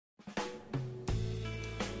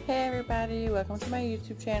Hey everybody, welcome to my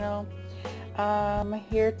YouTube channel.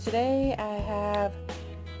 Here today I have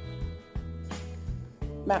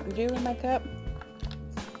Mountain Dew in my cup.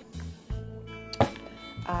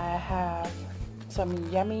 I have some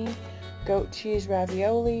yummy goat cheese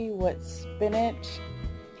ravioli with spinach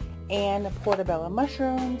and portobello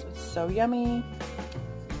mushrooms. It's so yummy.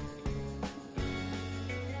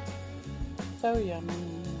 So yummy.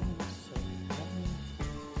 So yummy.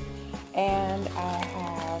 And I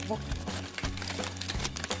have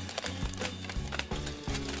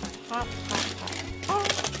hot.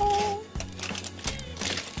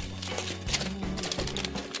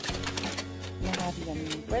 And I have yummy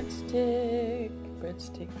breadstick.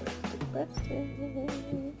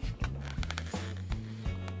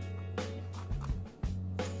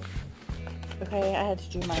 Okay, I had to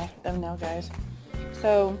do my thumbnail, guys.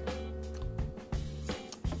 So,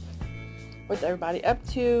 what's everybody up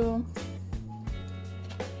to?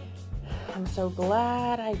 I'm so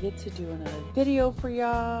glad I get to do another video for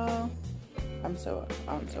y'all. I'm so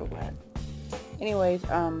glad. Anyways,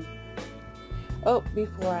 oh,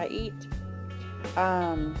 before I eat,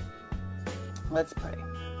 let's pray.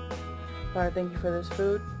 Father, thank you for this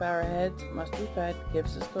food. Bow our heads, must be fed. Give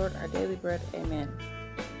us, Lord, our daily bread. Amen.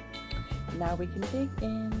 Now we can dig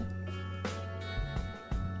in.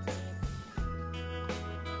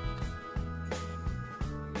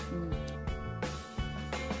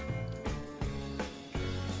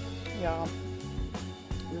 Y'all,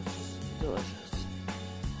 this is delicious.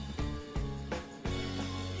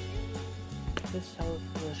 It's so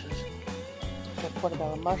delicious. Got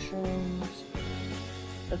portobello mushrooms.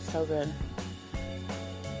 It's so good.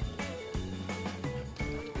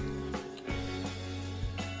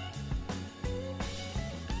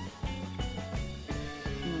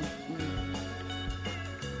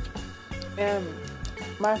 And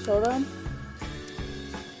my soda,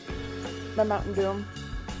 my Mountain Dew,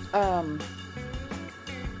 I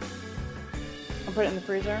put it in the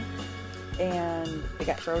freezer and it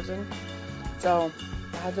got frozen, so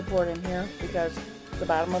I had to pour it in here because the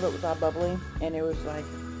bottom of it was all bubbly and it was like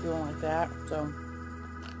doing like that. So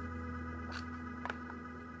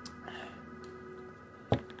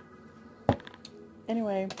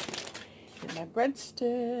anyway, get my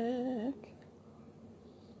breadstick.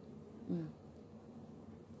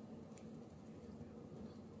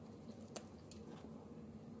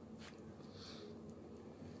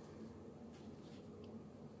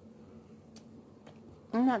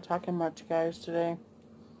 I'm not talking much, guys, today.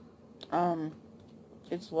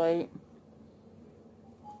 It's late.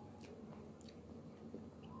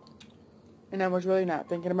 And I was really not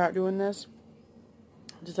thinking about doing this,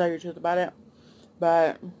 to tell you the truth about it.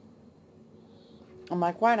 But I'm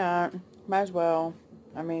like, why not? Might as well.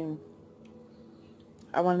 I mean,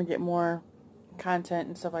 I want to get more content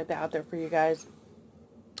and stuff like that out there for you guys.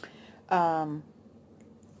 You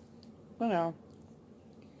know.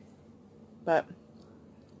 But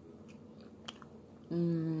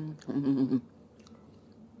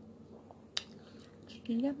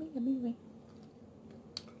yummy.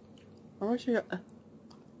 I wish you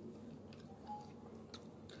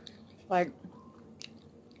like,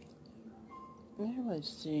 I can't really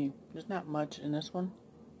see. There's not much in this one.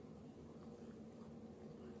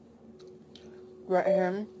 Right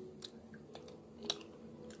here.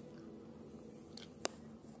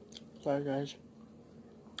 Sorry, guys.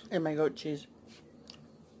 And my goat cheese.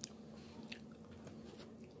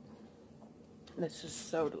 This is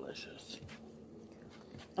so delicious.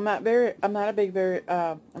 This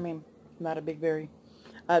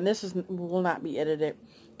will not be edited.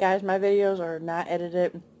 Guys, my videos are not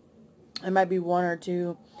edited. It might be one or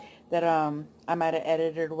two that, I might have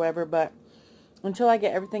edited or whatever, but until I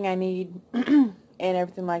get everything I need and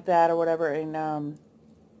everything like that or whatever, and,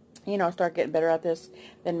 you know, start getting better at this,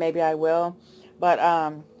 then maybe I will. But,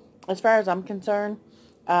 as far as I'm concerned,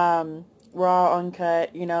 raw,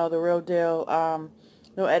 uncut, you know, the real deal,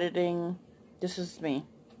 no editing. This is me,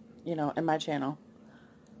 you know, and my channel.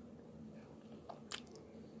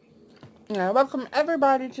 You know, welcome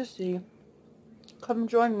everybody to see. Come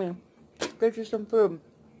join me. Get you some food.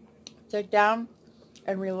 Sit down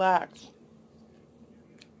and relax.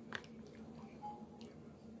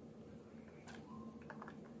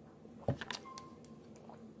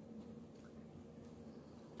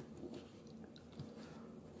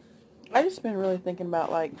 I just been really thinking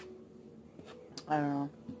about, like, I don't know.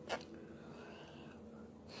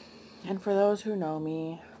 And for those who know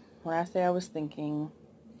me, when I say I was thinking,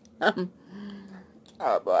 oh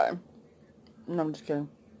boy. No, I'm just kidding.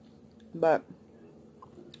 But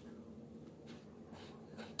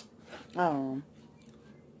I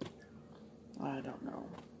don't know.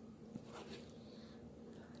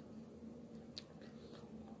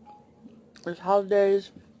 There's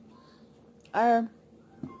holidays. I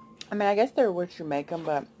mean, I guess they're what you make them,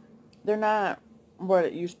 but they're not what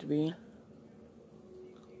it used to be.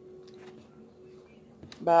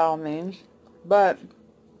 By all means. But,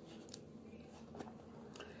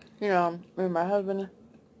 you know, me and my husband,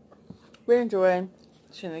 we enjoy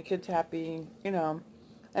seeing the kids happy, you know.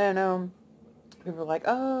 And, people are like,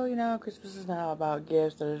 oh, you know, Christmas is not all about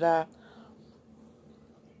gifts, da da da.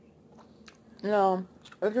 No,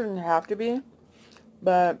 it doesn't have to be.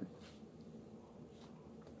 But,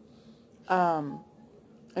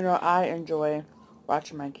 you know, I enjoy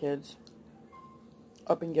watching my kids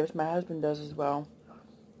open gifts. My husband does as well.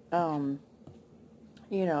 You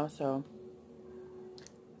know, so.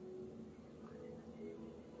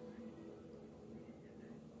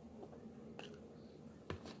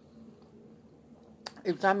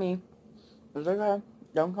 It's not me. It's okay.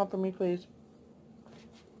 Don't come for me, please.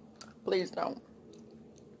 Please don't.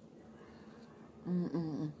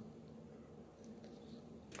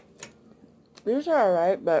 These are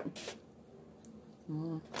alright, but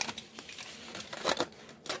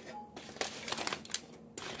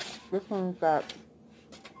this one's got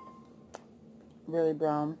really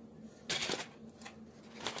brown.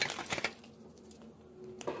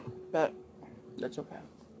 But that's okay.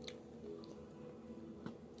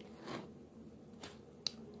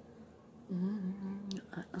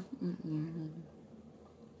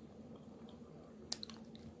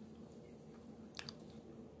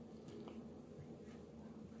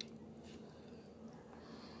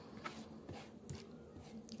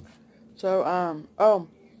 So, oh,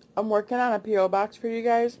 I'm working on a P.O. box for you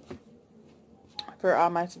guys, for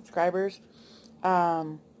all my subscribers.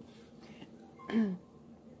 So,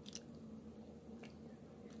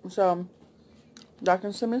 y'all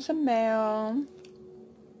can send me some mail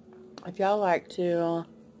if y'all like to.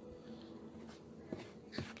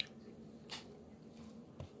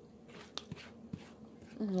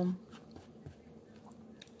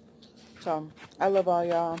 So, I love all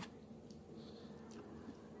y'all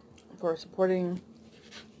for supporting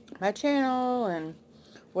my channel and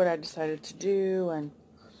what I decided to do. And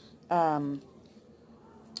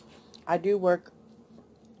I do work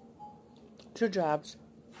 2 jobs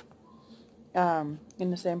in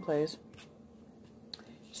the same place.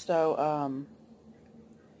 So,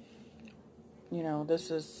 you know, this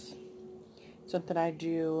is something I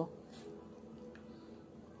do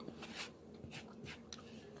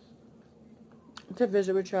to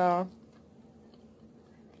visit with y'all.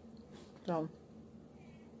 So,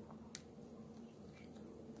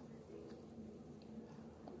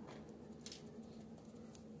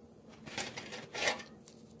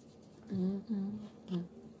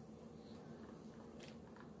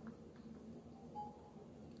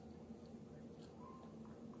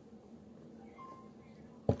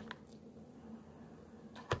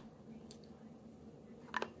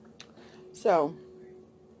 so,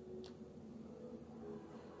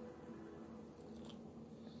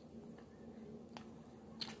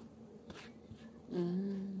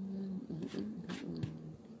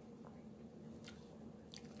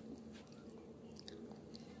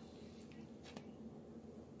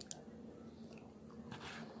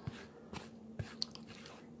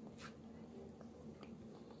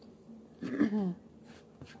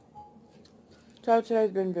 so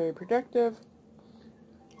today's been very productive.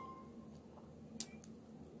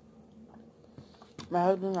 My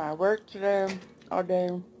husband and I worked today all day.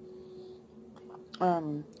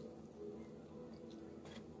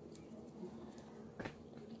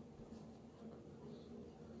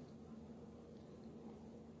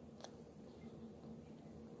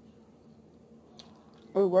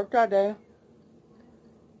 We worked all day.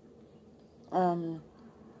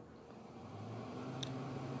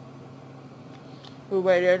 We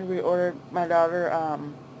waited. We ordered my daughter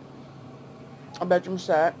a bedroom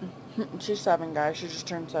set. She's 7, guys. She just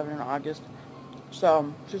turned 7 in August.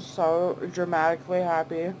 So, she's so dramatically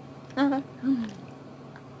happy.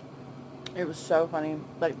 It was so funny.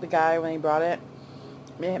 Like, the guy, when he brought it,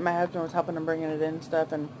 my husband was helping him bringing it in and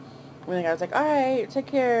stuff. And when the guy was like, alright, take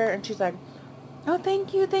care. And she's like, oh,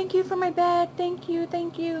 thank you for my bed. Thank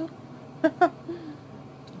you.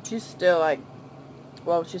 She's still like,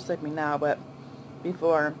 well, she's sleeping now, but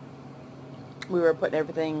before, we were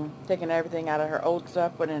taking everything out of her old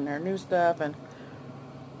stuff, putting in her new stuff, and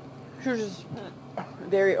she was just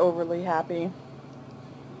very overly happy.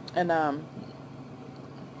 And,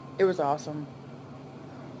 it was awesome.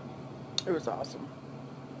 It was awesome.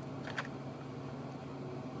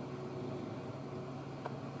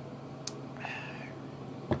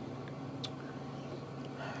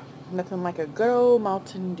 Nothing like a good old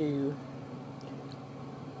Mountain Dew.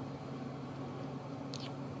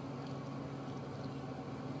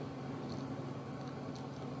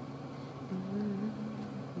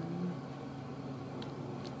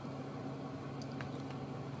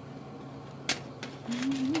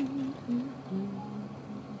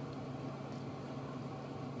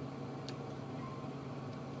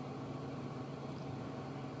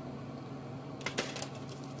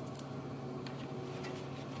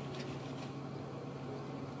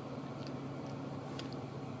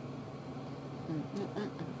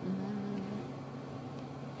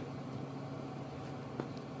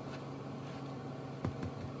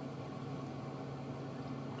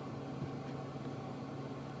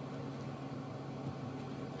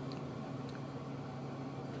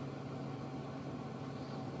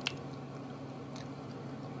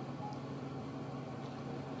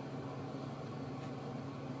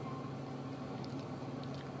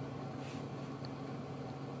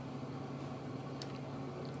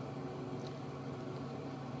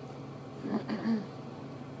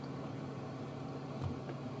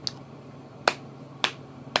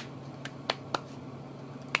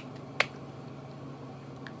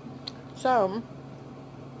 So,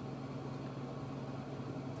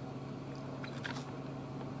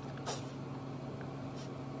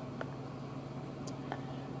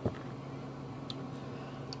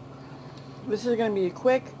 this is going to be a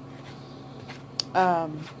quick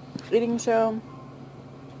eating show.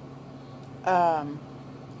 I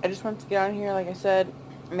just wanted to get on here, like I said,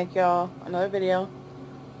 make y'all another video.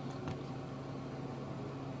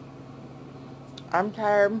 I'm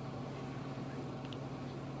tired.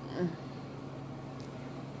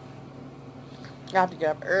 I have to get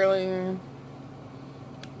up early.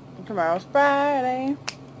 Tomorrow's Friday.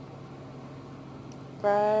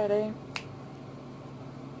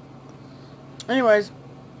 Anyways,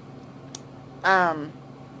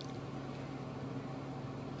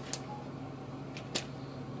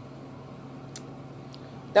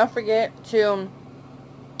 don't forget to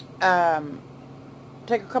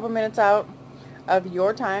take a couple minutes out of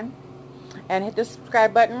your time and hit the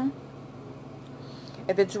subscribe button.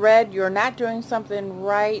 If it's red, you're not doing something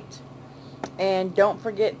right. And don't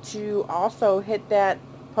forget to also hit that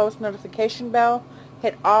post notification bell.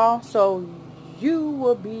 Hit all so you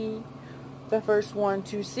will be the first one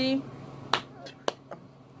to see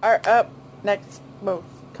our up next most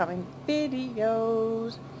coming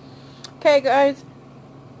videos. Okay, guys.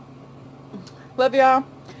 Love y'all.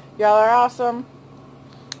 Y'all are awesome.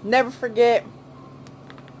 Never forget,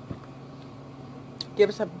 give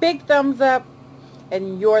us a big thumbs up,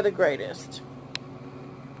 and you're the greatest.